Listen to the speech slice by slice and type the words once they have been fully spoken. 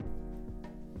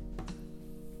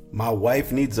My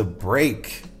wife needs a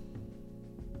break.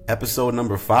 Episode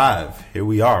number 5. Here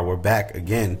we are. We're back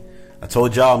again. I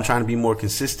told y'all I'm trying to be more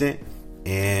consistent,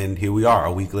 and here we are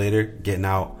a week later getting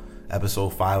out episode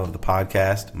 5 of the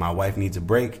podcast. My wife needs a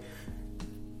break.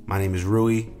 My name is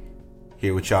Rui,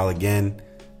 here with y'all again.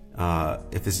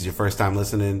 If this is your first time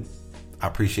listening, I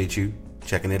appreciate you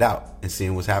checking it out and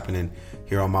seeing what's happening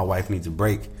here on My Wife Needs a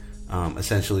Break.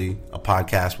 Essentially a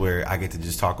podcast where I get to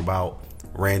just talk about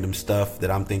random stuff that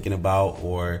I'm thinking about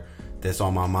or that's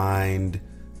on my mind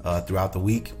throughout the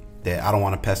week that I don't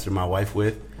want to pester my wife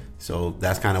with. So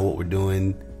that's kind of what we're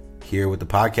doing here with the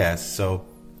podcast. So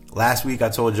last week I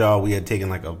told y'all we had taken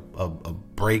like a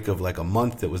break of like a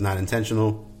month that was not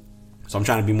intentional. So I'm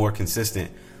trying to be more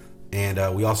consistent.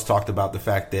 And we also talked about the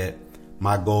fact that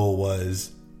my goal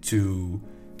was to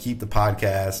keep the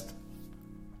podcast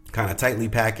kind of tightly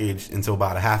packaged into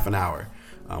about a half an hour.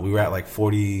 We were at like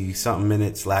 40 something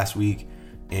minutes last week.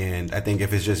 And I think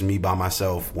if it's just me by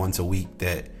myself once a week,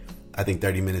 that I think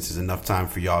 30 minutes is enough time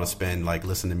for y'all to spend like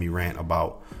listening to me rant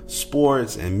about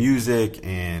sports and music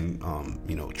and,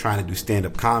 trying to do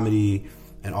stand-up comedy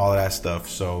and all of that stuff.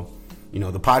 So,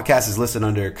 the podcast is listed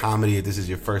under comedy if this is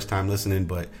your first time listening,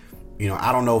 but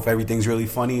I don't know if everything's really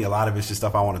funny. A lot of it's just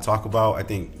stuff I want to talk about. I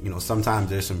think, sometimes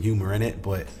there's some humor in it,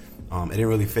 but it didn't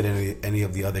really fit any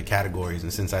of the other categories.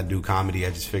 And since I do comedy, I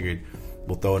just figured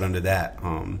we'll throw it under that.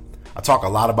 I talk a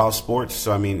lot about sports,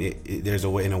 so I mean, there's a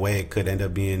way, in a way, it could end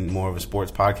up being more of a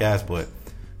sports podcast, but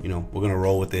we're gonna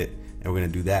roll with it and we're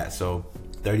gonna do that. So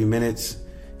 30 minutes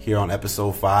here on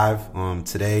episode 5.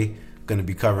 Today, gonna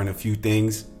be covering a few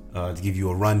things to give you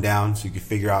a rundown, so you can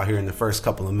figure out here in the first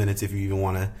couple of minutes if you even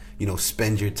want to,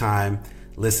 spend your time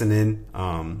listening.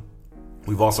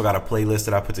 We've also got a playlist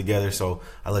that I put together, so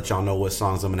I'll let y'all know what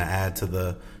songs I'm going to add to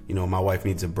the, My Wife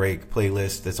Needs a Break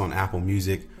playlist that's on Apple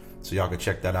Music, so y'all can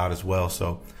check that out as well.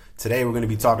 So today we're going to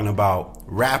be talking about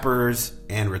rappers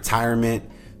and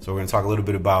retirement. So we're going to talk a little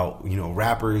bit about,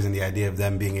 rappers and the idea of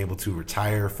them being able to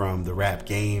retire from the rap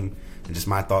game and just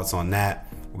my thoughts on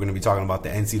that. We're going to be talking about the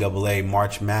NCAA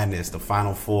March Madness, the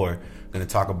Final Four. We're going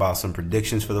to talk about some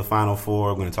predictions for the Final Four.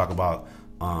 We're going to talk about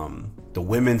the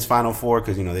women's Final Four,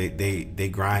 because they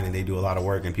grind and they do a lot of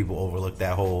work and people overlook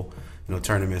that whole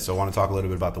tournament. So I want to talk a little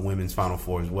bit about the women's Final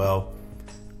Four as well.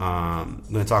 I'm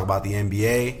going to talk about the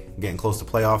NBA getting close to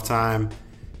playoff time,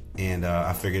 and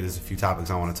I figured there's a few topics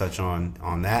I want to touch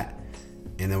on that.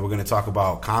 And then we're going to talk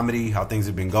about comedy, how things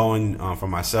have been going for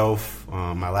myself,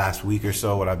 my last week or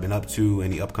so, what I've been up to,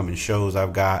 any upcoming shows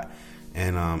I've got,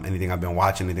 and anything I've been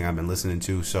watching, anything I've been listening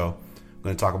to. So I'm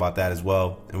going to talk about that as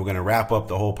well. And we're going to wrap up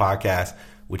the whole podcast,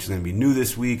 which is going to be new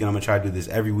this week. And I'm going to try to do this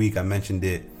every week. I mentioned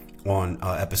it on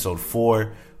episode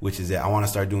 4, which is that I want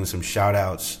to start doing some shout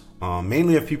outs,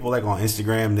 mainly of people like on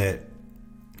Instagram that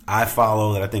I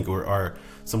follow, that I think are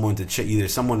someone to either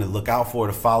someone to look out for,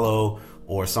 to follow,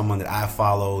 or someone that I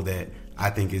follow that I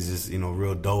think is just,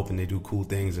 real dope and they do cool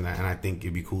things. And I think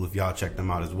it'd be cool if y'all check them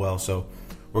out as well. So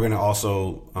we're going to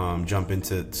also jump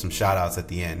into some shout outs at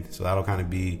the end. So that'll kind of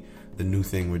be the new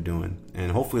thing we're doing,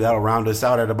 and hopefully that'll round us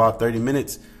out at about 30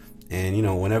 minutes. And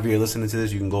whenever you're listening to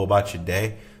this, you can go about your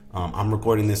day. I'm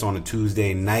recording this on a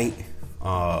Tuesday night,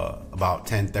 about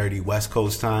 10:30 West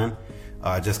Coast time.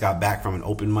 I just got back from an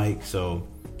open mic, so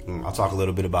I'll talk a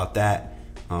little bit about that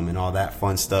and all that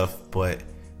fun stuff. But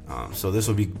so this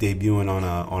will be debuting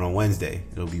on a Wednesday.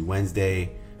 It'll be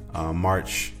Wednesday,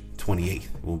 March 28th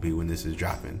will be when this is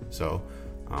dropping. So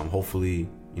hopefully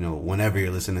whenever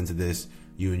you're listening to this,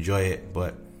 you enjoy it.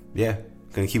 But yeah,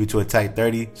 gonna keep it to a tight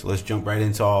 30. So let's jump right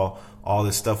into all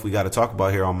this stuff we got to talk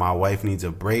about here on My Wife Needs a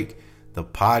Break, the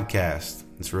podcast.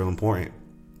 It's real important.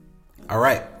 All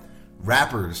right,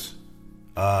 rappers.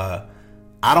 I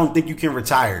don't think you can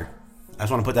retire. I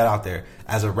just want to put that out there.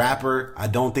 As a rapper, I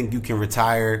don't think you can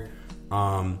retire.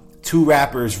 2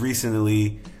 rappers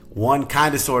recently, one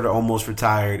kind of sort of almost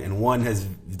retired, and one has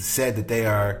said that they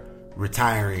are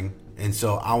retiring. And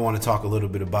so I want to talk a little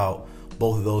bit about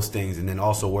both of those things, and then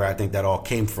also where I think that all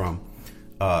came from.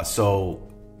 So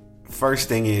first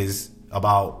thing is,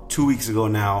 about 2 weeks ago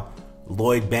now,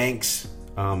 Lloyd Banks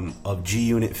of G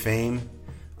Unit fame,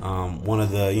 one of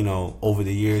the, over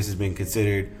the years has been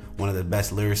considered one of the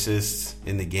best lyricists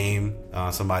in the game,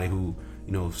 somebody who,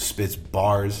 spits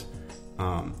bars.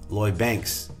 Lloyd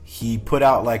Banks, he put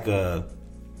out it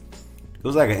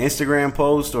was like an Instagram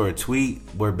post or a tweet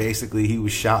where basically he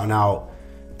was shouting out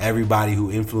everybody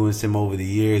who influenced him over the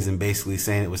years and basically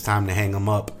saying it was time to hang him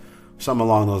up, something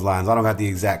along those lines. I don't got the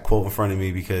exact quote in front of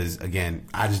me because, again,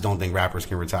 I just don't think rappers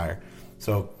can retire.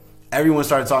 So everyone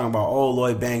started talking about, oh,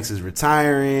 Lloyd Banks is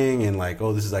retiring, and like,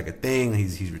 oh, this is like a thing.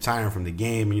 He's retiring from the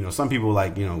game. And, some people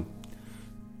like,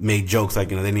 made jokes like,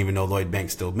 they didn't even know Lloyd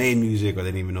Banks still made music, or they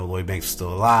didn't even know Lloyd Banks was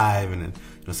still alive. And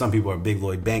then, some people are big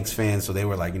Lloyd Banks fans, so they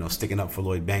were like, sticking up for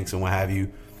Lloyd Banks and what have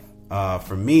you.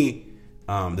 For me,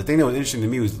 the thing that was interesting to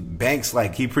me was Banks,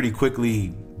 like, he pretty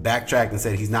quickly backtracked and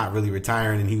said he's not really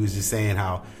retiring, and he was just saying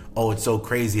how, oh, it's so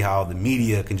crazy how the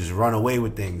media can just run away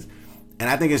with things. And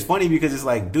I think it's funny because it's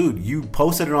like, dude, you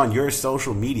posted it on your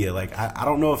social media. Like, I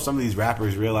don't know if some of these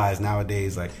rappers realize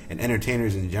nowadays, like, and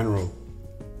entertainers in general,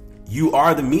 you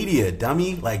are the media,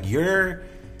 dummy. Like, you're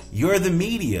the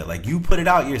media. Like, you put it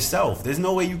out yourself. There's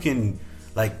no way you can,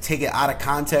 like, take it out of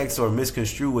context or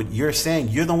misconstrue what you're saying.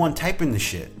 You're the one typing the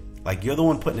shit. Like, you're the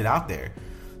one putting it out there.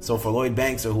 So for Lloyd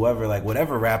Banks or whoever, like,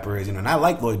 whatever rapper is, and I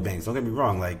like Lloyd Banks, don't get me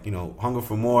wrong. Like, Hunger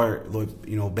for More,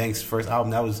 Lloyd, Banks' first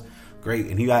album, that was great,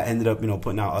 and he ended up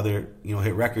putting out other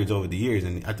hit records over the years,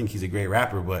 and I think he's a great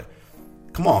rapper. But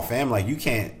come on, fam, like, you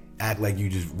can't act like you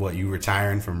just you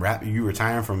retiring from rap, you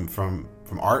retiring from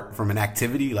art, from an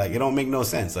activity. Like, it don't make no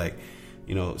sense. Like,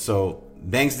 so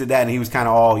Banks did that, and he was kind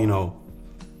of all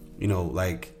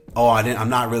like, oh, I'm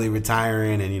not really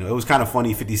retiring. And it was kind of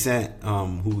funny. 50 Cent,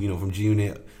 who from G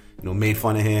Unit, made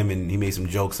fun of him, and he made some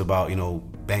jokes about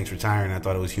Banks retiring. I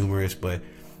thought it was humorous, but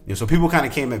so people kind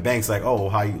of came at Banks like, oh,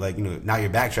 how you, like, now you're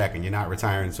backtracking, you're not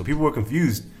retiring. So people were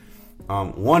confused.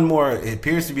 One more, it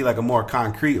appears to be like a more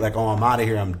concrete, like, oh, I'm out of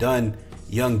here, I'm done.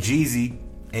 Young Jeezy,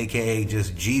 aka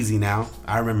just Jeezy now.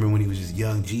 I remember when he was just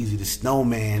Young Jeezy, the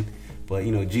Snowman. But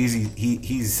Jeezy,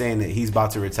 he's saying that he's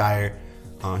about to retire.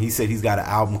 He said he's got an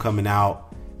album coming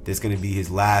out that's going to be his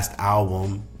last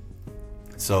album.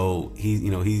 So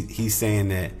he's saying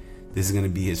that this is going to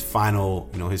be his final,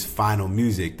 his final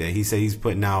music. That he said he's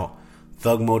putting out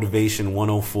Thug Motivation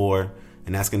 104,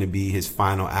 and that's going to be his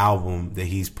final album that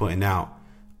he's putting out.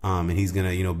 And he's going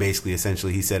to, basically,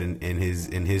 essentially, he said in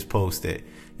his post that,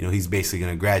 he's basically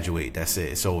going to graduate. That's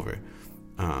it. It's over.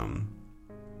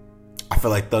 I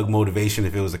feel like Thug Motivation,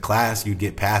 if it was a class, you'd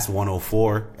get past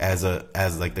 104 as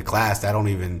like the class. That don't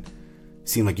even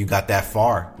seem like you got that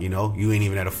far. You ain't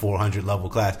even at a 400 level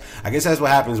class. I guess that's what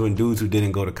happens when dudes who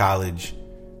didn't go to college,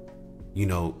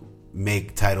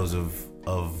 make titles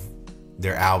of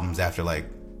their albums after like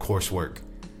coursework.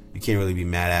 You can't really be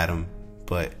mad at them,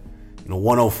 but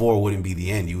 104 wouldn't be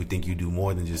the end. You would think you do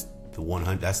more than just the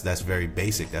 100. That's very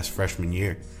basic. That's freshman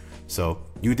year. So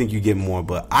you would think you get more,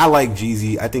 but I like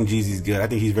Jeezy. I think Jeezy's good. I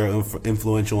think he's very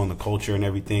influential on the culture and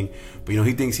everything. But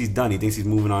he thinks he's done. He thinks he's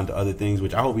moving on to other things,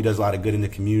 which I hope he does a lot of good in the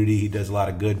community. He does a lot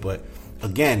of good. But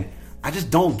again, I just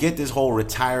don't get this whole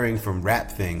retiring from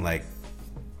rap thing. Like,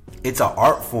 it's an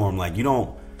art form. Like, you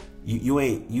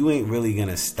ain't really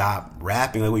gonna stop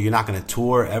rapping. Like, you're not gonna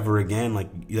tour ever again. Like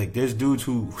there's dudes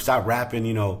who stopped rapping,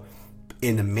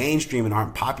 in the mainstream and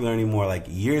aren't popular anymore, like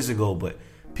years ago, but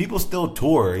people still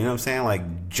tour, you know what I'm saying? Like,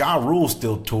 Ja Rule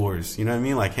still tours, you know what I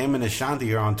mean? Like, him and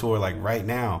Ashanti are on tour, like, right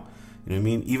now, you know what I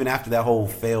mean? Even after that whole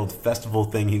failed festival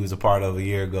thing he was a part of a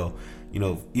year ago,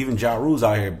 even Ja Rule's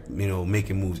out here,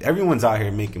 making moves. Everyone's out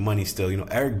here making money still.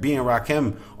 Eric B and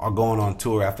Rakim are going on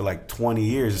tour after like 20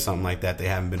 years or something like that. They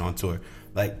haven't been on tour.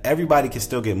 Like, everybody can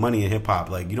still get money in hip hop.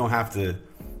 Like, you don't have to,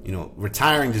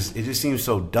 retiring it just seems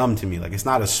so dumb to me. Like, it's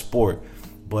not a sport.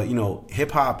 But,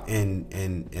 hip hop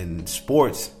and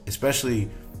sports, especially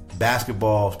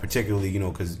basketball, particularly,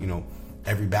 because,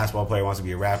 every basketball player wants to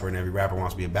be a rapper and every rapper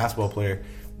wants to be a basketball player.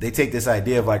 They take this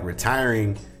idea of like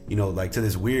retiring, like to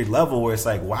this weird level where it's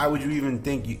like, why would you even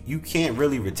think you can't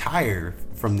really retire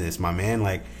from this, my man?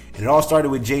 Like, and it all started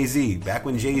with Jay-Z. Back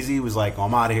when Jay-Z was like, oh,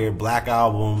 I'm out of here, Black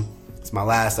Album, it's my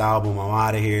last album, I'm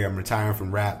out of here, I'm retiring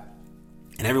from rap.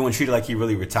 And everyone treated like he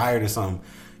really retired or something,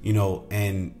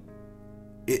 and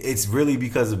it's really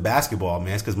because of basketball,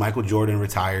 man. It's because Michael Jordan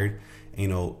retired.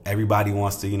 Everybody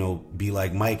wants to, be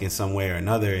like Mike in some way or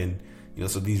another. And,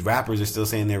 so these rappers are still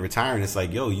saying they're retiring. It's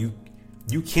like, yo, you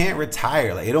can't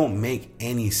retire. Like, it don't make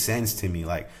any sense to me.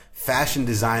 Like, fashion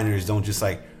designers don't just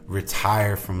like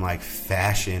retire from like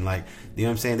fashion. Like, you know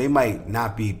what I'm saying? They might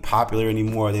not be popular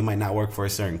anymore. They might not work for a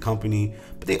certain company,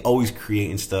 but they always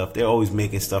creating stuff. They're always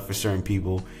making stuff for certain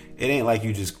people. It ain't like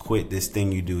you just quit this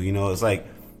thing you do. It's like,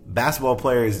 basketball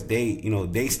players,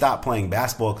 they stopped playing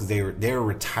basketball because they're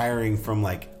retiring from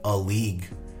like a league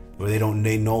where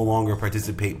they no longer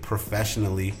participate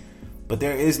professionally. But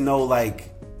there is no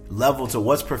like level to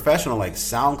what's professional. Like,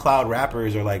 SoundCloud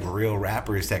rappers are like real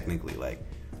rappers technically. Like,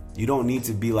 you don't need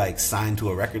to be like signed to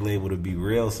a record label to be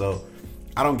real. So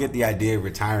I don't get the idea of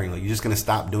retiring. Like, you're just gonna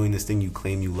stop doing this thing you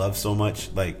claim you love so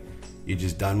much. Like, you're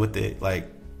just done with it.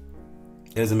 Like,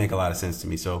 it doesn't make a lot of sense to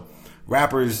me. So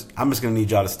rappers, I'm just gonna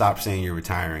need y'all to stop saying you're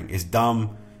retiring. It's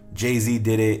dumb. Jay-Z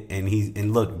did it,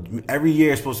 and look, every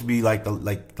year is supposed to be like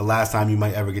the last time you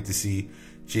might ever get to see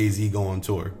Jay-Z go on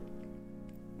tour.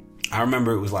 I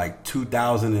remember it was like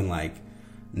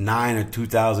 2009 or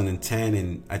 2010,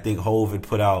 and I think Hov had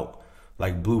put out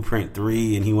like Blueprint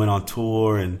 3, and he went on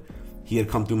tour, and he had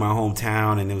come through my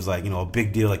hometown, and it was like, a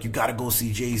big deal. Like, you got to go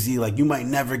see Jay-Z. Like, you might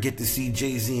never get to see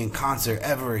Jay-Z in concert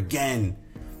ever again.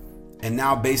 And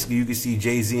now basically you can see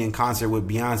Jay-Z in concert with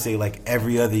Beyonce like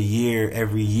every other year,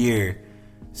 every year.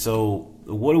 So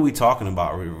what are we talking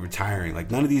about retiring?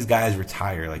 Like, none of these guys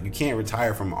retire. Like, you can't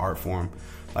retire from an art form.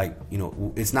 Like,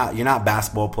 it's not, you're not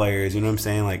basketball players. You know what I'm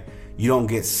saying? Like, you don't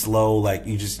get slow. Like,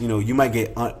 you just, you might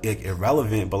get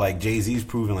irrelevant, but like Jay-Z's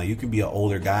proven like you can be an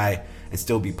older guy and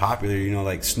still be popular.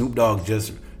 Like Snoop Dogg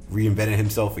just reinvented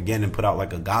himself again and put out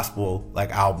like a gospel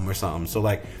like album or something. So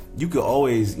like, you could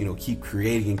always, keep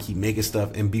creating and keep making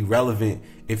stuff and be relevant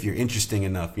if you're interesting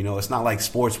enough. It's not like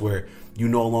sports where you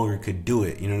no longer could do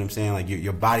it. You know what I'm saying? Like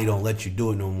your body don't let you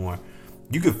do it no more.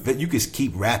 You could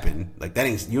keep rapping. Like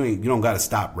that you don't got to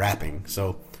stop rapping.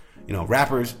 So,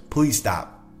 rappers, please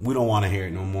stop. We don't want to hear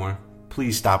it no more.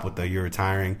 Please stop with you're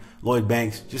retiring. Lloyd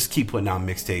Banks, just keep putting out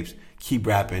mixtapes. Keep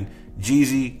rapping.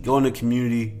 Jeezy, go in the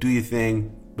community, do your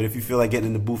thing. But if you feel like getting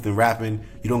in the booth and rapping,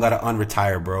 you don't got to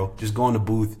unretire, bro. Just go in the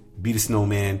booth, be the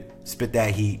snowman, spit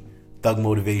that heat, thug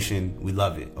motivation. We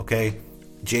love it, okay?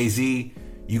 Jay-Z,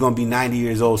 you going to be 90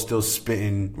 years old still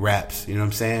spitting raps. You know what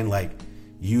I'm saying? Like,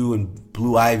 you and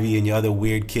Blue Ivy and your other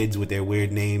weird kids with their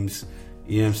weird names.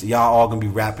 You know what I'm saying? Y'all all going to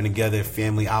be rapping together,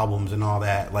 family albums and all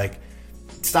that. Like,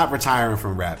 stop retiring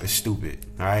from rap. It's stupid,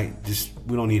 all right?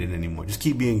 We don't need it anymore. Just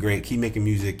keep being great. Keep making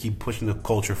music. Keep pushing the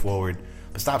culture forward.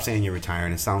 But stop saying you're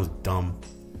retiring. It sounds dumb.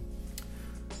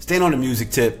 Staying on the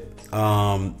music tip,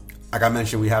 like I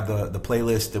mentioned, we have the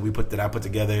playlist that I put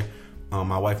together.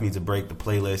 My wife needs a break. The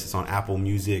playlist, it's on Apple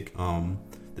Music.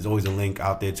 There's always a link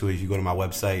out there to it. If you go to my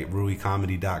website,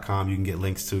 ruicomedy.com, you can get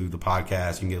links to the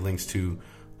podcast. You can get links to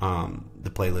the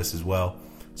playlist as well.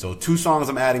 So 2 songs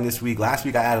I'm adding this week. Last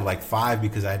week I added like 5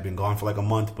 because I had been gone for like a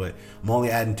month, but I'm only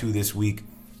adding 2 this week.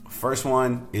 First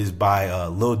one is by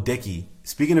Lil Dicky.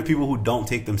 Speaking of people who don't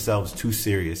take themselves too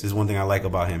serious, this is one thing I like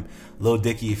about him. Lil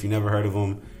Dicky, if you never heard of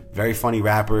him, very funny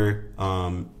rapper.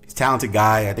 He's a talented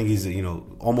guy. I think he's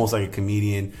almost like a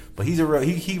comedian, but he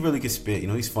really can spit.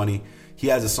 He's funny. He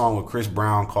has a song with Chris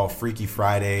Brown called Freaky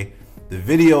Friday. The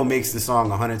video makes the song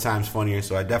 100 times funnier,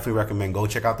 so I definitely recommend go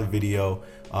check out the video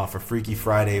for Freaky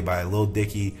Friday by Lil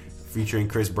Dicky featuring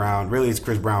Chris Brown. Really, it's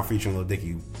Chris Brown featuring Lil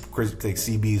Dicky. Chris takes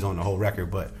CBs on the whole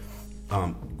record, but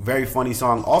very funny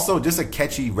song. Also, just a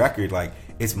catchy record. Like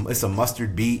it's a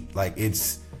mustard beat. Like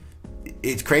it's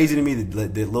crazy to me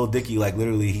that Lil Dicky, like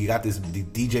literally, he got this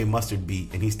DJ Mustard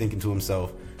beat, and he's thinking to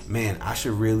himself, "Man, I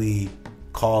should really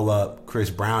call up Chris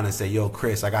Brown and say, yo,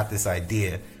 Chris, I got this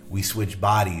idea. We switch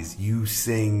bodies. You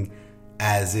sing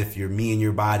as if you're me in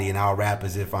your body, and I'll rap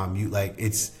as if I'm you." Like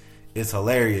it's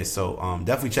hilarious. So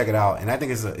definitely check it out. And I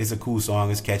think it's a cool song.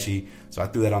 It's catchy. So I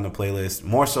threw that on the playlist.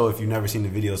 More so if you've never seen the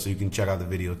video, so you can check out the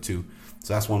video too.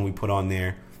 So that's one we put on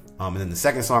there. And then the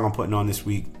second song I'm putting on this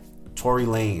week, Tory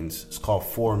Lanez. It's called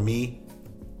For Me.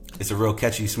 It's a real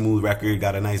catchy, smooth record.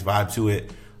 Got a nice vibe to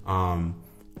it.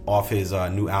 Off his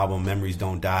new album, Memories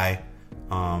Don't Die.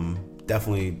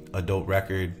 Definitely a dope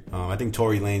record. I think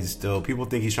Tory Lanez is still, people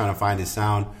think he's trying to find his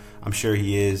sound. I'm sure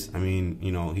he is. I mean,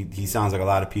 he sounds like a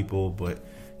lot of people, but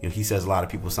he says a lot of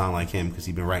people sound like him because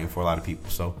he's been writing for a lot of people.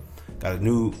 So got a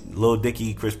new Lil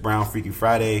Dicky, Chris Brown, Freaky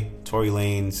Friday, Tory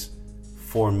Lanez,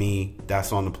 For Me.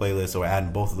 That's on the playlist. So we're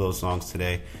adding both of those songs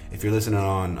today. If you're listening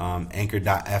on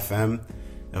Anchor.fm,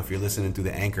 if you're listening through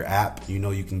the Anchor app,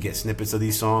 you can get snippets of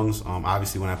these songs.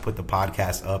 Obviously, when I put the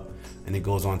podcast up and it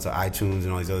goes on to iTunes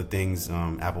and all these other things,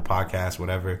 Apple Podcasts,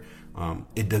 whatever,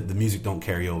 the music don't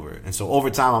carry over. And so over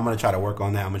time, I'm going to try to work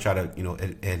on that. I'm going to try to,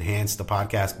 enhance the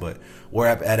podcast, but we're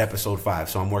at episode 5.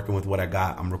 So I'm working with what I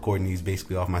got. I'm recording these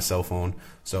basically off my cell phone.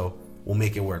 So we'll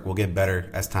make it work. We'll get better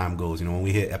as time goes. When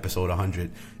we hit episode 100,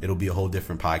 it'll be a whole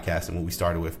different podcast than what we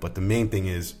started with. But the main thing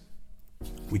is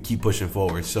we keep pushing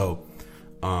forward. So,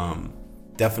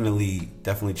 definitely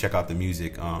check out the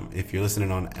music. If you're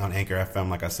listening on Anchor FM,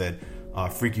 like I said,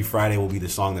 Freaky Friday will be the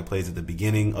song that plays at the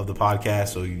beginning of the podcast.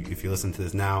 So if you listen to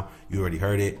this now, you already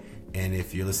heard it. And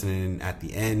if you're listening at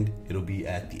the end, it'll be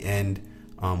at the end.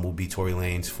 Will be Tory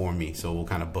Lanez, For Me. So we'll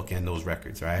kind of bookend those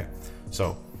records, right?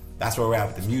 So that's where we're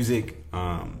at with the music.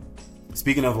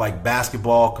 Speaking of like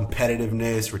basketball,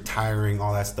 competitiveness, retiring,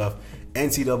 all that stuff,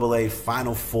 NCAA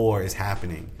Final Four is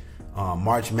happening.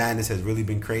 March Madness has really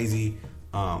been crazy.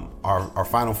 Our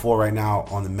Final Four right now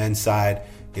on the men's side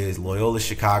is Loyola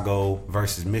Chicago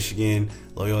versus Michigan.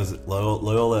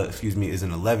 Loyola, is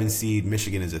an 11 seed.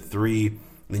 Michigan is a 3.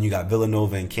 Then you got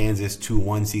Villanova and Kansas, 2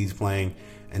 1 seeds playing.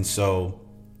 And so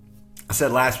I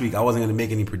said last week I wasn't going to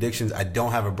make any predictions. I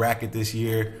don't have a bracket this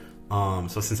year. So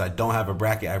since I don't have a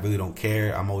bracket, I really don't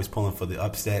care. I'm always pulling for the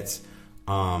upsets.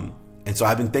 And so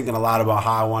I've been thinking a lot about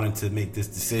how I wanted to make this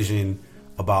decision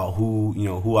about who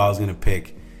I was going to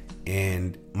pick.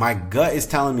 And my gut is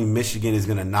telling me Michigan is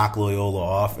going to knock Loyola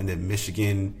off, and then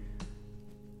Michigan,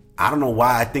 I don't know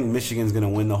why I think Michigan's going to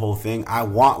win the whole thing. I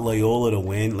want Loyola to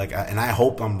win, and I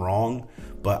hope I'm wrong,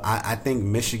 but I think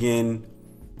Michigan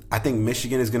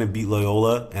is going to beat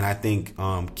Loyola, and I think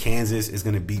Kansas is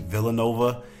going to beat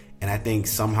Villanova, and I think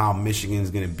somehow Michigan's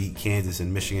going to beat Kansas,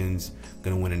 and Michigan's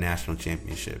going to win a national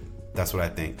championship. That's what I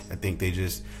think. I think they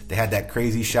had that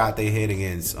crazy shot they hit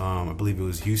against, I believe it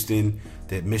was Houston,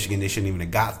 that Michigan, they shouldn't even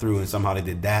have got through, and somehow they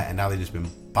did that, and now they've just been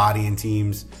bodying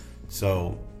teams.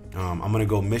 So I'm going to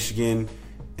go Michigan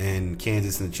and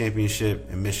Kansas in the championship,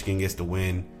 and Michigan gets the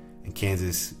win, and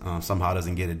Kansas somehow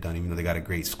doesn't get it done, even though they got a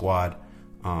great squad.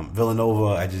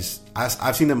 Villanova,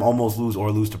 I've seen them almost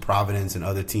lose to Providence and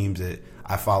other teams that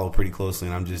I follow pretty closely,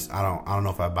 and I don't know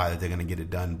if I buy that they're going to get it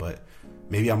done, but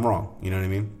maybe I'm wrong. You know what I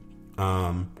mean?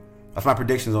 That's my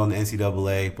predictions on the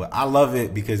NCAA, but I love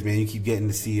it because, man, you keep getting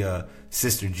to see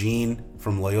Sister Jean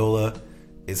from Loyola.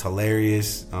 It's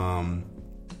hilarious.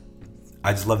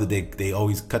 I just love that they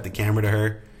always cut the camera to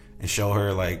her and show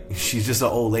her like she's just an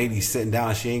old lady sitting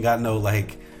down. She ain't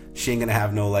gonna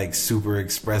have no super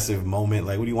expressive moment.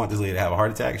 Like, what do you want this lady to have, a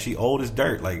heart attack? She old as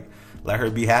dirt. Like, let her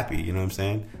be happy. You know what I'm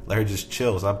saying? Let her just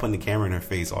chill. So I'm putting the camera in her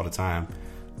face all the time,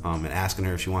 and asking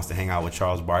her if she wants to hang out with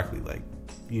Charles Barkley. Like,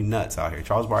 you nuts out here.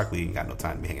 Charles Barkley ain't got no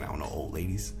time to be hanging out with no old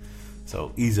ladies.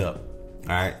 So ease up. All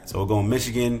right. So we're going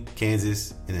Michigan,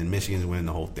 Kansas, and then Michigan's winning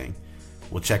the whole thing.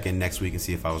 We'll check in next week and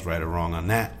see if I was right or wrong on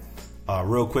that.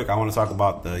 Real quick, I want to talk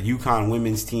about the UConn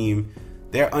women's team.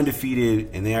 They're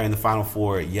undefeated, and they are in the Final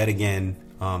Four yet again.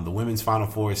 The women's Final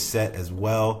Four is set as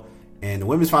well. And the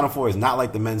women's Final Four is not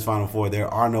like the men's Final Four. There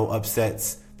are no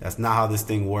upsets. That's not how this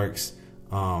thing works.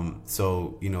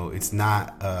 So, it's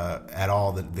not at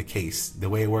all the case. The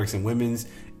way it works in women's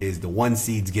is the 1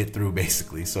 seeds get through,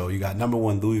 basically. So you got number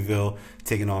 1 Louisville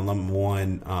taking on number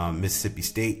 1 Mississippi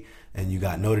State, and you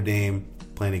got Notre Dame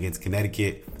playing against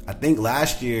Connecticut. I think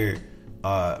last year,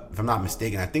 if I'm not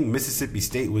mistaken, I think Mississippi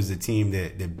State was the team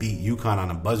that beat UConn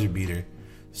on a buzzer beater.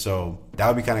 So that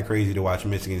would be kind of crazy to watch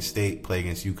Michigan State play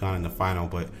against UConn in the final.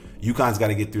 But UConn's got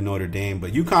to get through Notre Dame.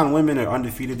 But UConn women are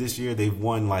undefeated this year. They've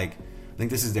won I think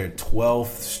this is their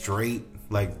 12th straight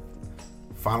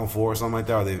Final Four or something like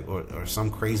that, or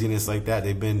some craziness like that.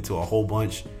 They've been to a whole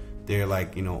bunch. They're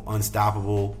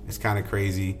unstoppable. It's kind of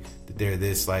crazy that they're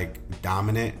this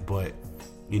dominant, but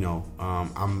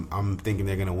I'm thinking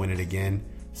they're gonna win it again.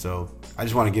 So I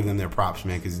just want to give them their props,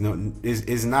 man, because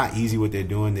it's not easy what they're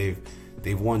doing.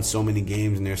 They've won so many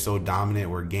games and they're so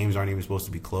dominant where games aren't even supposed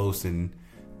to be close, and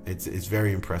it's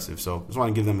very impressive. So I just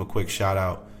want to give them a quick shout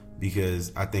out,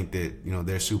 because I think that,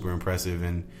 they're super impressive,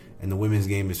 and the women's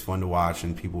game is fun to watch,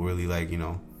 and people really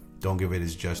don't give it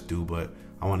its just due, but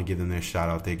I want to give them their shout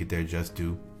out. They get their just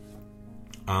due.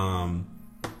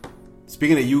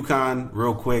 Speaking of UConn,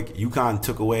 real quick, UConn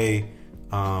took away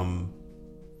the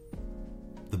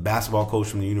basketball coach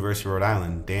from the University of Rhode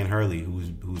Island, Dan Hurley,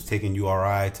 who's taking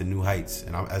URI to new heights.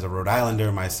 And as a Rhode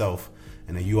Islander myself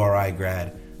and a URI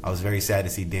grad, I was very sad to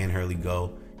see Dan Hurley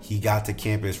go. He got to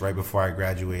campus right before I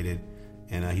graduated,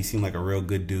 and he seemed like a real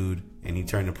good dude, and he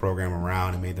turned the program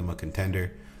around and made them a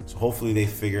contender. So hopefully they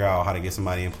figure out how to get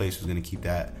somebody in place who's going to keep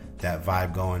that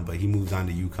vibe going. But he moves on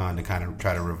to UConn to kind of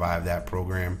try to revive that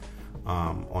program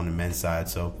on the men's side.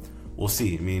 So we'll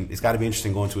see. I mean, it's got to be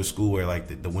interesting going to a school where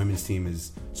the women's team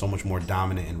is so much more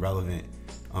dominant and relevant.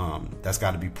 That's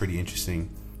got to be pretty interesting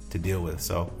to deal with.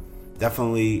 So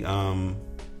definitely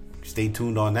stay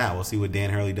tuned on that. We'll see what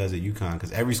Dan Hurley does at UConn,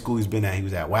 because every school he's been at, he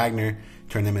was at Wagner,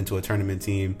 turned them into a tournament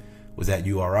team, was at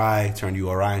URI, turned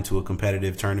URI into a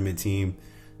competitive tournament team.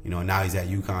 Now he's at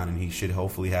UConn, and he should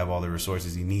hopefully have all the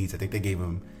resources he needs. I think they gave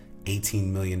him $18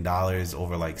 million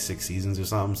over 6 seasons or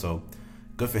something. So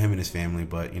good for him and his family.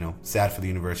 But, sad for the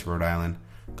University of Rhode Island.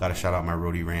 Got to shout out my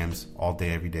Rhodey Rams all day,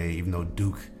 every day, even though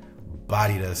Duke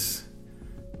bodied us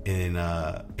in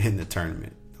the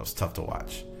tournament. That was tough to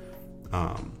watch.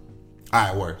 All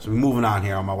right, word. So we're moving on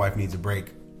here. My wife needs a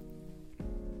break.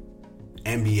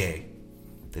 NBA,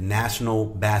 the National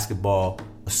Basketball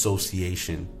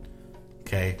Association.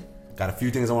 Okay, got a few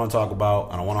things I want to talk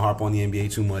about. I don't want to harp on the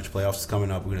NBA too much. Playoffs is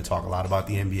coming up. We're going to talk a lot about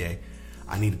the NBA.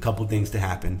 I need a couple things to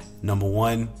happen. Number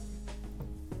one,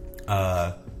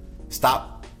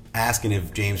 stop asking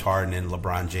if James Harden and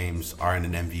LeBron James are in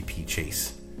an MVP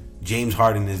chase. James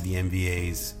Harden is the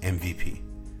NBA's MVP.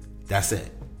 That's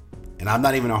it. And I'm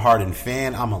not even a Harden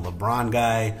fan. I'm a LeBron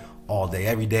guy all day,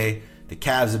 every day. The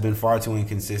Cavs have been far too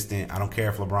inconsistent. I don't care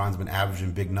if LeBron's been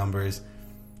averaging big numbers.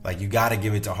 Like, you got to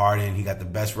give it to Harden. He got the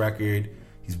best record.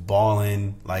 He's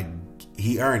balling. Like,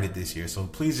 he earned it this year. So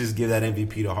please just give that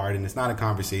MVP to Harden. It's not a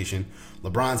conversation.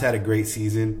 LeBron's had a great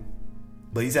season,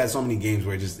 but he's had so many games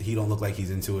where he don't look like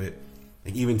he's into it.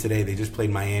 Like, even today, they just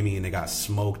played Miami and they got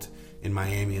smoked in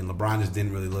Miami, and LeBron just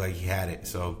didn't really look like he had it.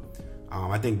 So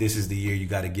I think this is the year you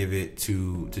got to give it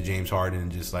to James Harden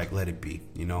and just like let it be.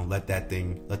 Let that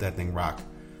thing rock.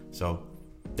 So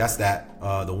that's that.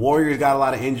 The Warriors got a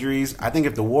lot of injuries. I think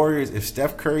if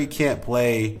Steph Curry can't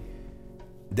play,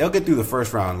 they'll get through the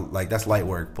first round. Like, that's light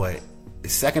work. But the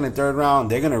second and third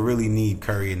round, they're gonna really need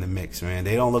Curry in the mix, man.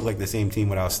 They don't look like the same team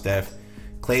without Steph.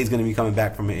 Clay's gonna be coming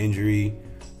back from an injury.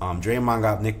 Draymond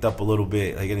got nicked up a little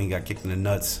bit. Like, he got kicked in the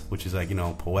nuts, which is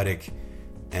poetic.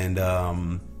 And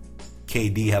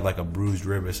KD had like a bruised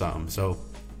rib or something. So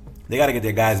they got to get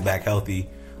their guys back healthy.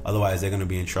 Otherwise, they're going to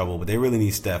be in trouble. But they really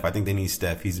need Steph. I think they need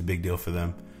Steph. He's a big deal for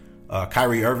them.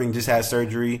 Kyrie Irving just had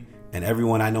surgery. And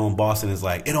everyone I know in Boston is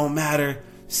like, it don't matter.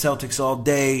 Celtics all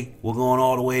day. We're going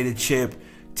all the way to Chip.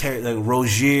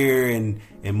 Rozier and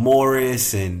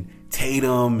Morris and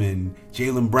Tatum and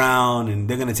Jaylen Brown. And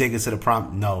they're going to take us to the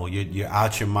prom. No, you're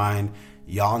out your mind.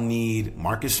 Y'all need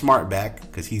Marcus Smart back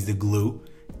because he's the glue.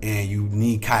 And you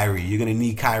need Kyrie. You're going to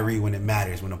need Kyrie when it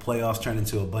matters. When the playoffs turn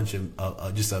into a bunch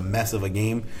of just a mess of a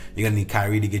game, you're going to need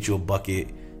Kyrie to get you a bucket.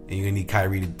 And you're going to need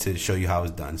Kyrie to show you how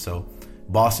it's done. So,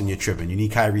 Boston, you're tripping. You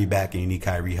need Kyrie back and you need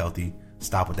Kyrie healthy.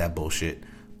 Stop with that bullshit.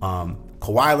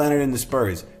 Kawhi Leonard and the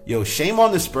Spurs. Yo, shame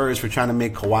on the Spurs for trying to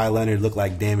make Kawhi Leonard look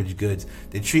like damaged goods.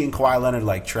 They're treating Kawhi Leonard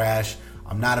like trash.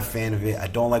 I'm not a fan of it. I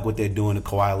don't like what they're doing to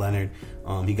Kawhi Leonard.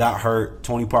 He got hurt.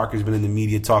 Tony Parker's been in the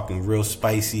media talking real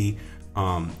spicy.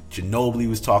 Ginobili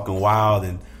was talking wild,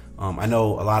 and I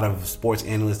know a lot of sports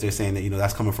analysts, they're saying that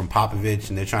that's coming from Popovich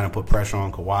and they're trying to put pressure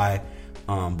on Kawhi.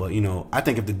 But I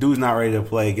think if the dude's not ready to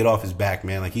play, get off his back,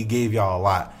 man. Like, he gave y'all a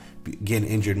lot, getting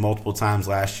injured multiple times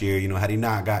last year. Had he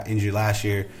not got injured last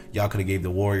year, y'all could have gave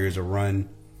the Warriors a run.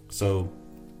 So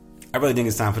I really think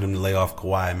it's time for them to lay off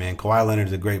Kawhi, man. Kawhi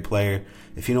Leonard's a great player.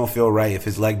 If he don't feel right, if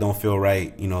his leg don't feel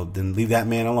right, then leave that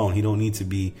man alone. He don't need to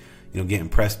be getting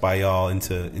pressed by y'all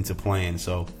into playing.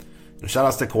 So, shout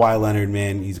outs to Kawhi Leonard,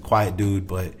 man. He's a quiet dude,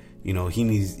 but he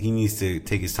needs to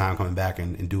take his time coming back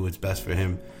and do what's best for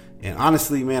him. And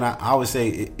honestly, man, I would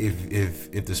say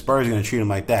if the Spurs are gonna treat him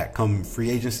like that come free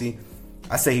agency,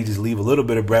 I say he just leave a little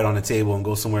bit of bread on the table and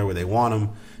go somewhere where they want him.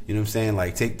 You know what I'm saying?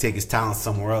 Like, take his talent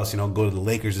somewhere else. Go to the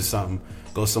Lakers or something.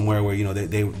 Go somewhere where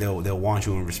they'll want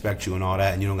you and respect you and all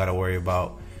that, and you don't got to worry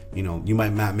about. You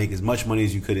might not make as much money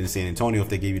as you could in San Antonio if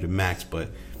they gave you the max, but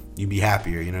you'd be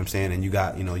happier, you know what I'm saying? And you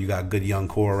got a good young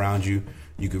core around you.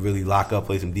 You could really lock up,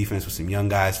 play some defense with some young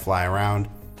guys, fly around.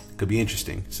 Could be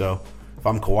interesting. So, if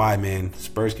I'm Kawhi, man,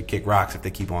 Spurs could kick rocks if they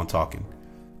keep on talking.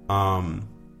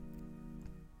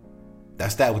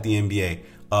 That's that with the NBA.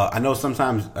 I know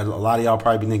sometimes a lot of y'all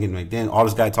probably be thinking, like, damn, all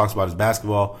this guy talks about is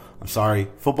basketball. I'm sorry.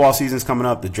 Football season's coming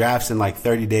up. The draft's in like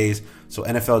 30 days. So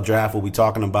NFL draft, we'll be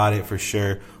talking about it for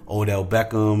sure. Odell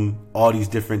Beckham, all these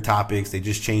different topics. They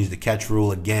just changed the catch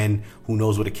rule again. Who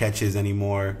knows what a catch is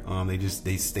anymore?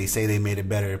 They say they made it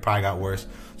better. It probably got worse.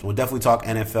 So we'll definitely talk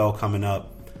NFL coming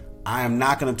up. I am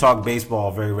not going to talk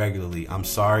baseball very regularly. I'm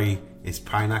sorry. It's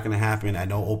probably not going to happen. I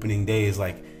know opening day is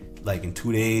like in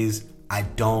 2 days. I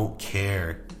don't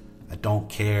care.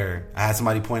 I had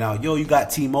somebody point out, yo, you got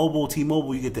T-Mobile,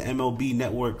 you get the MLB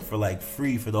network for like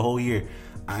free for the whole year.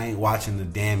 I ain't watching the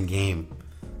damn game.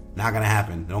 Not gonna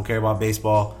happen. I don't care about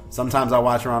baseball. Sometimes I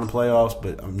watch around the playoffs,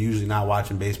 but I'm usually not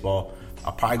watching baseball.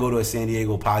 I'll probably go to a San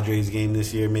Diego Padres game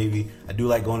this year, maybe. I do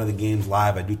like going to the games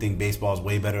live. I do think baseball is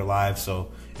way better live.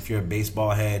 So if you're a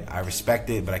baseball head, I respect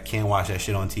it, but I can't watch that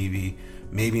shit on TV.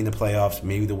 Maybe in the playoffs,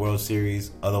 maybe the World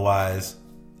Series. Otherwise,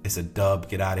 it's a dub.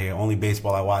 Get out of here. Only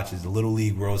baseball I watch is the Little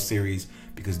League World Series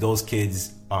because those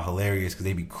kids are hilarious because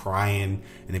they be crying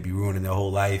and they be ruining their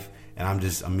whole life. And I'm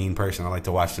just a mean person. I like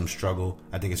to watch them struggle.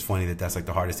 I think it's funny that that's like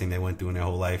the hardest thing they went through in their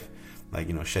whole life. Like,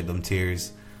 shed them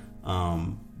tears.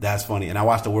 That's funny. And I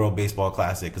watch the World Baseball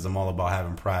Classic because I'm all about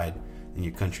having pride in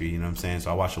your country. You know what I'm saying?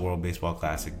 So I watch the World Baseball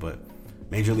Classic. But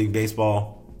Major League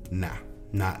Baseball, nah.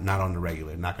 Not on the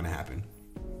regular. Not going to happen.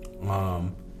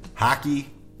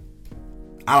 Hockey.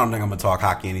 I don't think I'm going to talk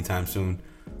hockey anytime soon.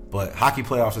 But hockey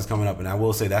playoffs is coming up. And I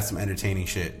will say that's some entertaining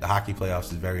shit. The hockey playoffs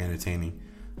is very entertaining.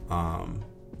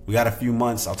 we got a few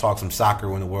months. I'll talk some soccer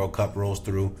when the World Cup rolls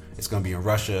through. It's going to be in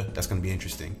Russia. That's going to be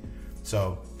interesting.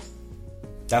 So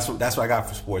that's what I got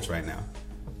for sports right now.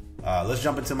 Let's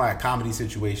jump into my comedy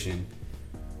situation.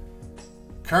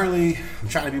 Currently, I'm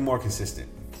trying to be more consistent.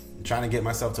 I'm trying to get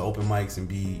myself to open mics and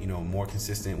be, more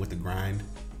consistent with the grind.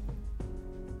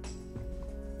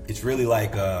 It's really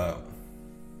like,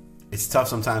 it's tough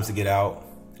sometimes to get out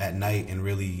at night and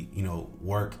really,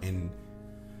 work and,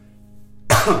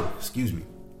 excuse me.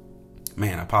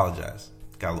 Man, I apologize.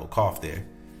 Got a little cough there.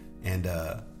 And,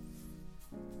 I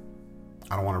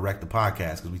don't want to wreck the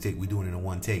podcast because we doing it in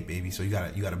one take, baby. So you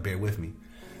gotta bear with me.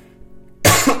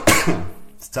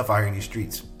 It's tough out here in these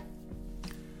streets.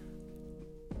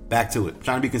 Back to it. I'm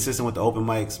trying to be consistent with the open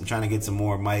mics. I'm trying to get some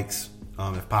more mics,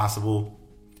 if possible.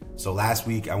 So last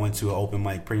week I went to an open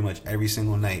mic pretty much every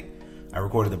single night. I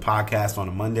recorded the podcast on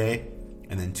a Monday,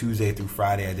 and then Tuesday through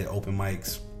Friday I did open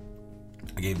mics.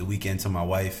 I gave the weekend to my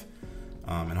wife,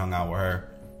 and hung out with her.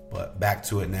 But back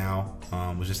to it now.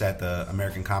 Was just at the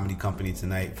American Comedy Company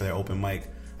tonight for their open mic.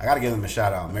 I got to give them a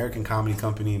shout out. American Comedy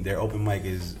Company, their open mic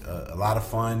is a lot of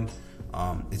fun.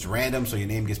 It's random, so your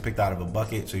name gets picked out of a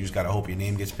bucket. So you just got to hope your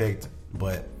name gets picked.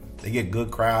 But they get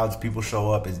good crowds. People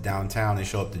show up. It's downtown. They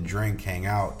show up to drink, hang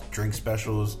out, drink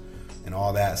specials, and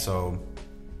all that. So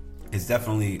it's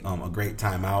definitely a great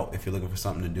time out if you're looking for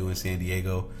something to do in San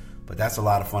Diego. But that's a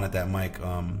lot of fun at that mic.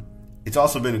 It's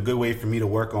also been a good way for me to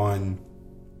work on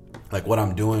like what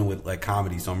I'm doing with like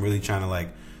comedy. So I'm really trying to like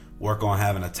work on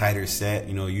having a tighter set.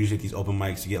 Usually at these open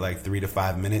mics you get like 3 to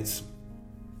 5 minutes.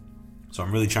 So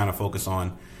I'm really trying to focus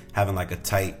on having like a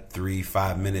tight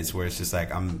 3-5 minutes where it's just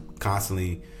like I'm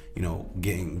constantly,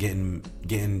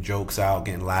 getting jokes out,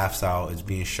 getting laughs out. It's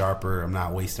being sharper. I'm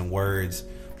not wasting words.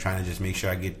 I'm trying to just make sure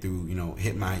I get through,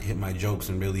 hit my jokes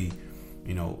and really,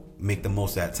 make the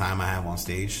most of that time I have on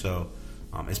stage. So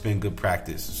it's been good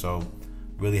practice. So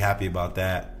really happy about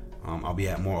that. I'll be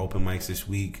at more open mics this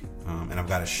week, and I've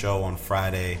got a show on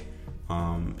Friday.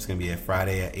 It's going to be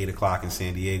Friday at 8 o'clock in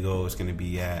San Diego. It's going to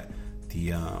be at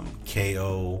the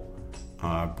KO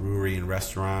Brewery and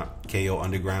Restaurant, KO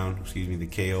Underground, the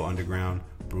KO Underground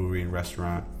Brewery and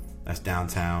Restaurant. That's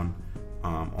downtown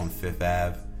on Fifth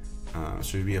Ave.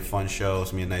 So it'll be a fun show.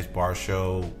 It's going to be a nice bar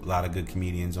show, a lot of good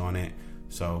comedians on it.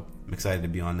 So I'm excited to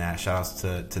be on that. Shout outs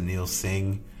to Neil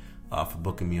Singh for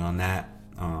booking me on that.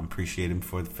 Appreciate him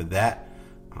for that.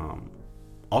 I'm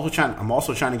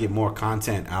also trying to get more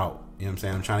content out. You know what I'm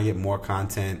saying? I'm trying to get more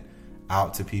content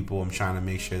out to people. I'm trying to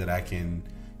make sure that I can,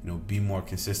 be more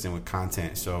consistent with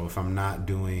content. So if I'm not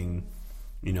doing,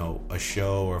 a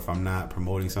show, or if I'm not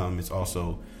promoting something, it's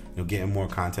also, getting more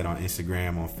content on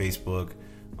Instagram, on Facebook.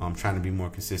 I'm trying to be more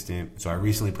consistent. So I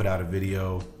recently put out a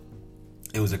video.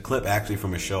 It was a clip actually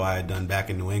from a show I had done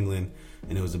back in New England,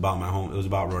 and it was about it was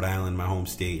about Rhode Island, my home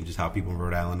state, and just how people in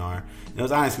Rhode Island are. And it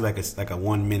was honestly like a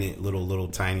 1 minute little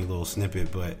tiny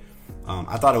snippet, but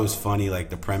I thought it was funny, like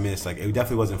the premise. Like it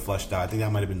definitely wasn't fleshed out. I think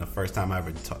that might have been the first time I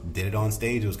ever did it on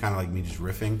stage. It was kind of like me just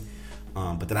riffing.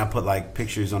 But then I put like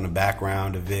pictures on the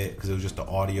background of it because it was just the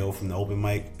audio from the open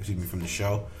mic, from the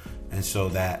show. And so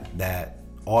that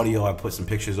audio, I put some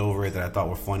pictures over it that I thought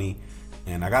were funny.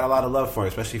 And I got a lot of love for it,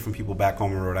 especially from people back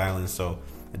home in Rhode Island. So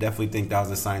I definitely think that was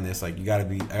a sign that's like, I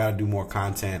gotta do more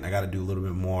content. I gotta do a little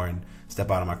bit more and step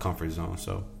out of my comfort zone.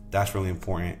 So that's really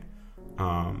important.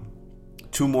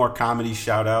 2 more comedy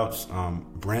shout outs.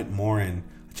 Brent Morin,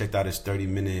 I checked out his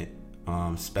 30-minute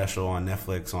special on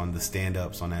Netflix on the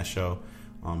stand-ups on that show.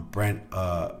 Brent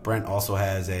also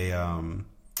has a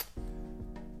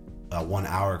 1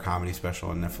 hour comedy special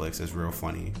on Netflix that's real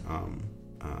funny.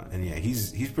 And yeah,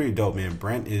 he's pretty dope, man.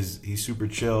 Brent he's super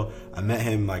chill. I met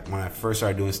him like when I first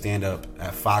started doing stand-up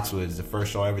at Foxwoods. The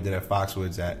first show I ever did at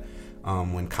Foxwoods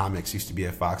when comics used to be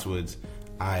at Foxwoods.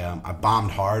 I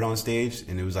bombed hard on stage,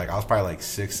 and it was like I was probably like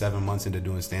 6-7 months into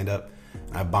doing stand-up,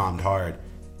 and I bombed hard.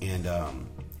 And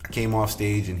I came off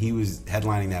stage, and he was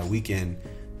headlining that weekend,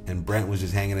 and Brent was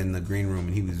just hanging in the green room,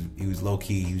 and he was low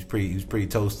key. He was pretty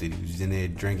toasted. He was in there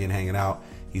drinking, hanging out.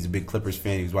 He's a big Clippers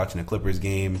fan. He was watching a Clippers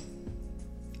game,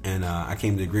 and I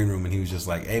came to the green room, and he was just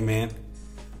like, "Hey, man,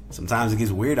 sometimes it gets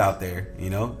weird out there, and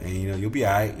you'll be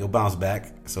all right. You'll bounce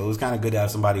back." So it was kind of good to have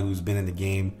somebody who's been in the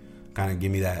game kind of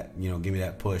give me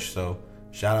that push. So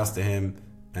shout outs to him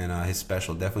and his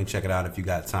special. Definitely check it out if you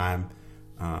got time.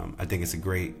 I think it's a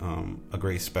great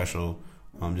special.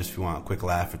 Just if you want a quick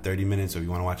laugh for 30 minutes, or if you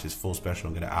want to watch his full special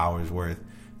and get an hour's worth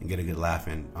and get a good laugh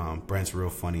in. Brent's real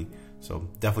funny, so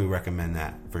definitely recommend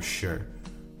that for sure.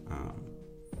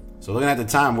 So looking at the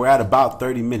time, we're at about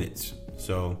 30 minutes.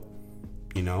 So,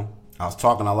 I was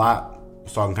talking a lot.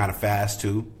 was talking kind of fast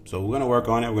too. So we're gonna work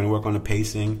on it. We're gonna work on the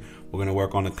pacing. We're gonna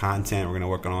work on the content. We're gonna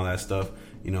work on all that stuff.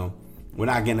 You know, we're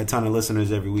not getting a ton of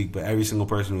listeners every week, but every single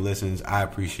person who listens, I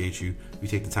appreciate you. You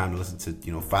take the time to listen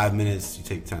to 5 minutes. You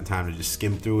take the time to just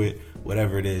skim through it,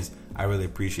 whatever it is. I really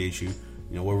appreciate you.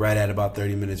 You know, we're right at about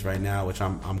 30 minutes right now, which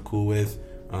I'm cool with.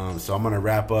 So I'm gonna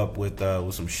wrap up with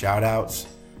some shout outs,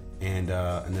 and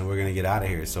then we're gonna get out of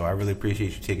here. So I really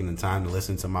appreciate you taking the time to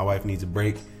listen to My Wife Needs a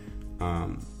Break.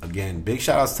 Again, big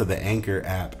shout outs to the Anchor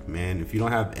app, man. If you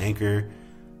don't have Anchor,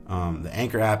 the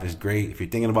Anchor app is great. If you're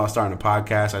thinking about starting a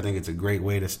podcast, I think it's a great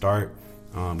way to start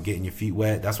getting your feet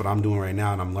wet. That's what I'm doing right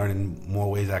now, and I'm learning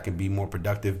more ways I can be more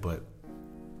productive. But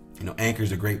you know, Anchor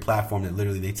is a great platform that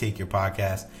literally they take your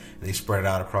podcast and they spread it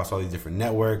out across all these different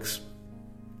networks.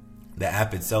 The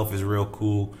app itself is real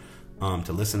cool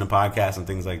to listen to podcasts and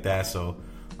things like that. So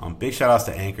big shout outs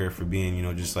to Anchor for being, you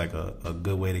know, just like a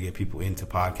good way to get people into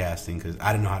podcasting, because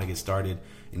I didn't know how to get started.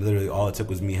 And literally all it took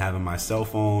was me having my cell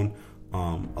phone,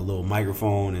 a little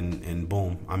microphone, and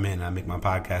boom, I'm in. I make my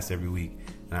podcast every week,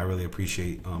 and I really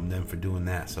appreciate them for doing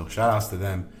that. So shout outs to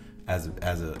them as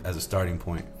a starting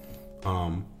point.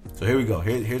 So here we go.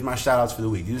 Here's my shout outs for the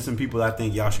week. These are some people that I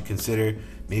think y'all should consider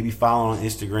maybe following on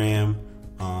Instagram,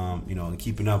 you know, and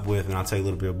keeping up with, and I'll tell you a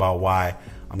little bit about why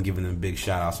I'm giving them a big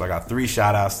shout out. So I got 3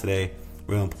 shout outs today,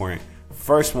 real important.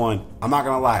 First one, I'm not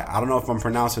gonna lie, I don't know if I'm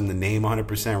pronouncing the name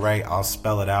 100% right. I'll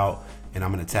spell it out, and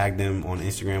I'm gonna tag them on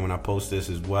Instagram when I post this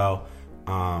as well.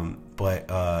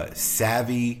 But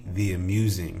Savvy the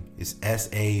Amusing is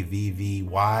SAVVY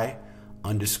 _THE_AMUSING.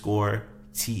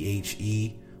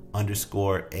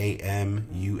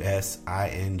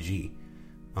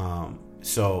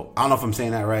 So I don't know if I'm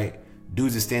saying that right.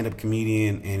 Dude's a stand-up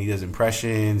comedian, and he does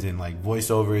impressions and like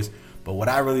voiceovers. But what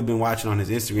I've really been watching on his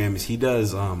Instagram is he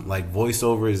does like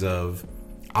voiceovers of,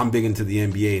 I'm big into the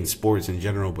NBA and sports in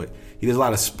general, but he does a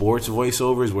lot of sports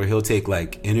voiceovers where he'll take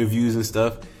like interviews and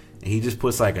stuff, and he just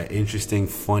puts like an interesting,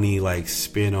 funny like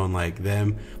spin on like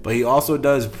them. But he also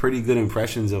does pretty good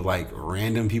impressions of like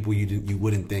random people you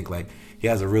wouldn't think. Like he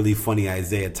has a really funny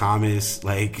Isaiah Thomas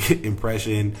like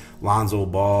impression, Lonzo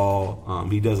Ball.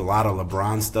 He does a lot of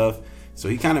LeBron stuff. So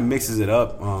he kind of mixes it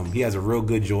up. He has a real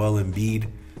good Joel Embiid.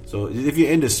 So if you're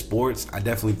into sports, I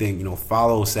definitely think, you know,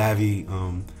 follow Savvy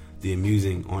the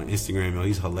Amusing on Instagram. You know,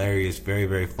 he's hilarious, very,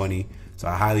 very funny. So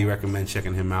I highly recommend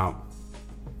checking him out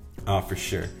for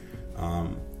sure.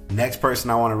 Next person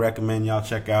I want to recommend y'all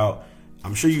check out,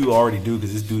 I'm sure you already do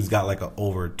because this dude's got like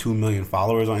over 2 million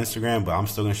followers on Instagram, but I'm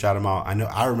still gonna shout him out.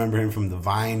 I remember him from the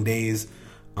Vine days.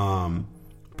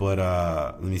 But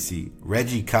let me see,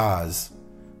 Reggie Kaz.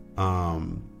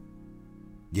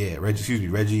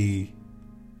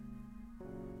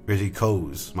 Reggie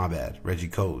Coes, my bad. Reggie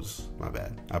Coes, my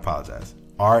bad. I apologize.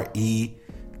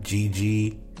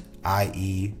 REGGIECOUZ.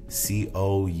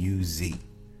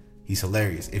 He's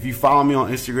hilarious. If you follow me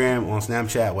on Instagram, on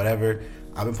Snapchat, whatever,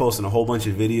 I've been posting a whole bunch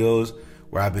of videos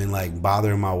where I've been like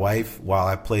bothering my wife while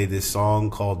I play this song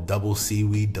called Double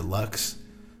Seaweed Deluxe.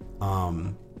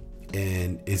 And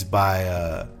it's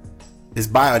by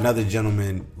another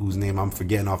gentleman whose name I'm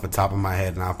forgetting off the top of my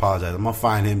head, and I apologize. I'm gonna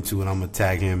find him too, and I'm gonna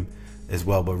tag him as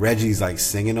well. But Reggie's like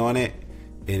singing on it,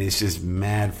 and it's just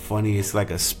mad funny. It's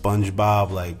like a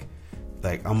SpongeBob, like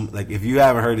I'm like, if you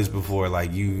haven't heard this before,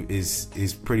 like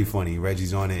it's pretty funny.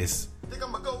 Reggie's on it. Think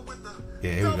I'm gonna go with the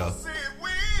here we go.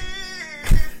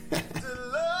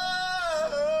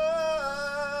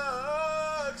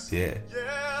 Yeah,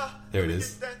 there it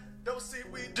is.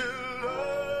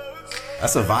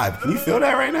 That's a vibe. Can you feel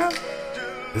that right now?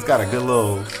 It's got a good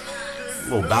little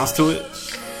bounce to it.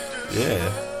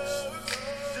 Yeah,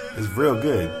 it's real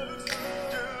good.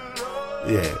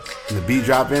 Yeah, and the beat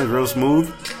drop in real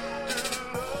smooth.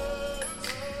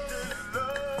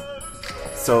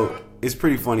 So it's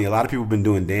pretty funny. A lot of people have been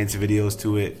doing dance videos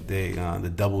to it.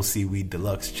 The Double Seaweed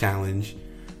Deluxe Challenge.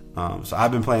 So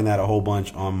I've been playing that a whole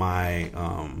bunch on my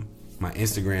my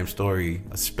Instagram story,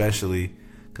 especially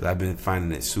because I've been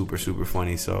finding it super, super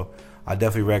funny. So I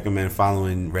definitely recommend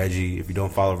following Reggie if you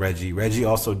don't follow Reggie. Reggie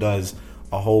also does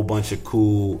a whole bunch of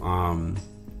cool.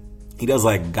 He does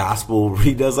like gospel.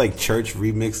 He does like church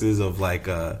remixes of like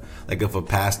if a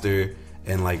pastor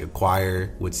and like a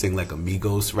choir would sing like a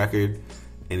Migos record,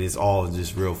 and it's all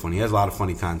just real funny. He has a lot of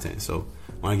funny content. So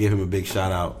I want to give him a big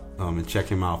shout out and check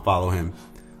him out. Follow him.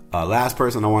 Last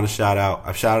person I want to shout out.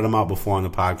 I've shouted him out before on the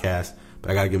podcast,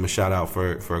 but I got to give him a shout out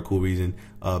for a cool reason.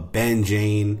 Ben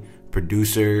Jane,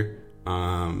 producer,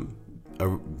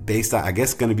 based out, I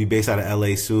guess going to be based out of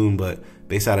LA soon, but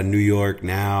based out of New York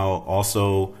now.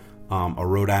 Also, a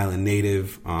Rhode Island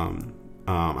native.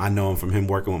 I know him from him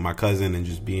working with my cousin and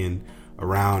just being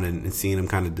around and seeing him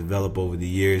kind of develop over the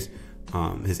years.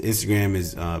 His Instagram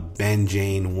is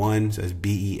BenJayne1, so that's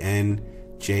BenJayne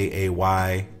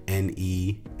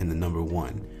and the number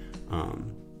 1.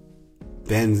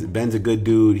 Ben's a good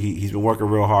dude. He's been working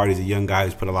real hard. He's a young guy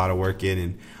who's put a lot of work in,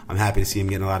 and I'm happy to see him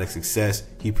getting a lot of success.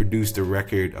 He produced the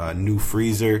record New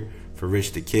Freezer for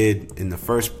Rich the Kid. In the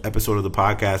first episode of the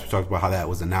podcast, we talked about how that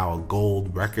was now a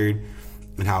gold record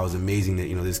and how it was amazing that,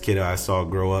 this kid I saw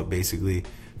grow up basically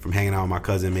from hanging out with my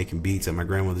cousin making beats at my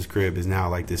grandmother's crib is now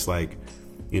like this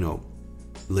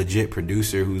legit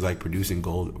producer who's like producing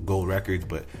gold records.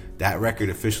 But that record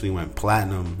officially went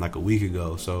platinum like a week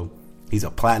ago, so he's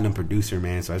a platinum producer,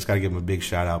 man. So I just got to give him a big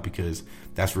shout out because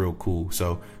that's real cool.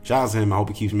 So shout out to him. I hope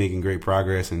he keeps making great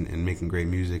progress and making great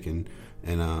music and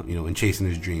chasing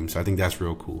his dreams. So I think that's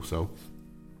real cool. So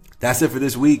that's it for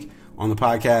this week on the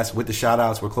podcast with the shout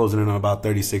outs. We're closing in on about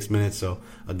 36 minutes. So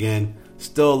again,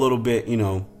 still a little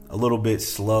bit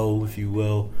slow, if you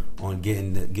will, on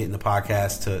getting the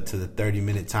podcast to the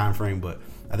 30-minute time frame. But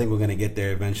I think we're going to get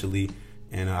there eventually.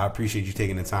 And I appreciate you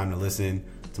taking the time to listen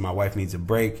to My Wife Needs a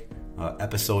Break.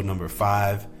 Episode number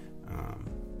 5.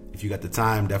 If you got the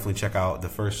time, definitely check out the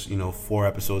first 4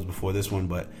 episodes before this one,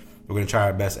 but we're going to try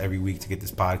our best every week to get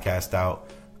this podcast out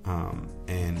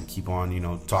and keep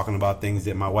on talking about things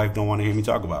that my wife don't want to hear me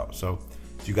talk about. So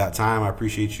if you got time, I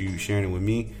appreciate you sharing it with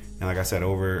me, and like I said,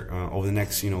 over the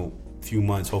next few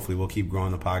months, hopefully we'll keep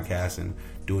growing the podcast and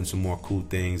doing some more cool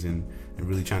things and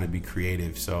really trying to be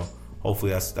creative. So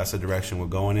hopefully that's the direction we're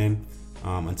going in.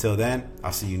 Until then,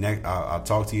 I'll see you next. I'll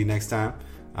talk to you next time.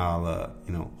 I'll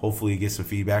hopefully get some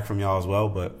feedback from y'all as well.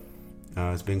 But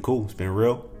it's been cool. It's been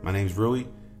real. My name's Rui.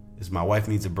 This is My Wife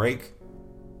Needs a Break,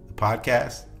 the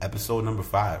podcast, episode number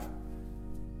 5.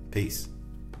 Peace.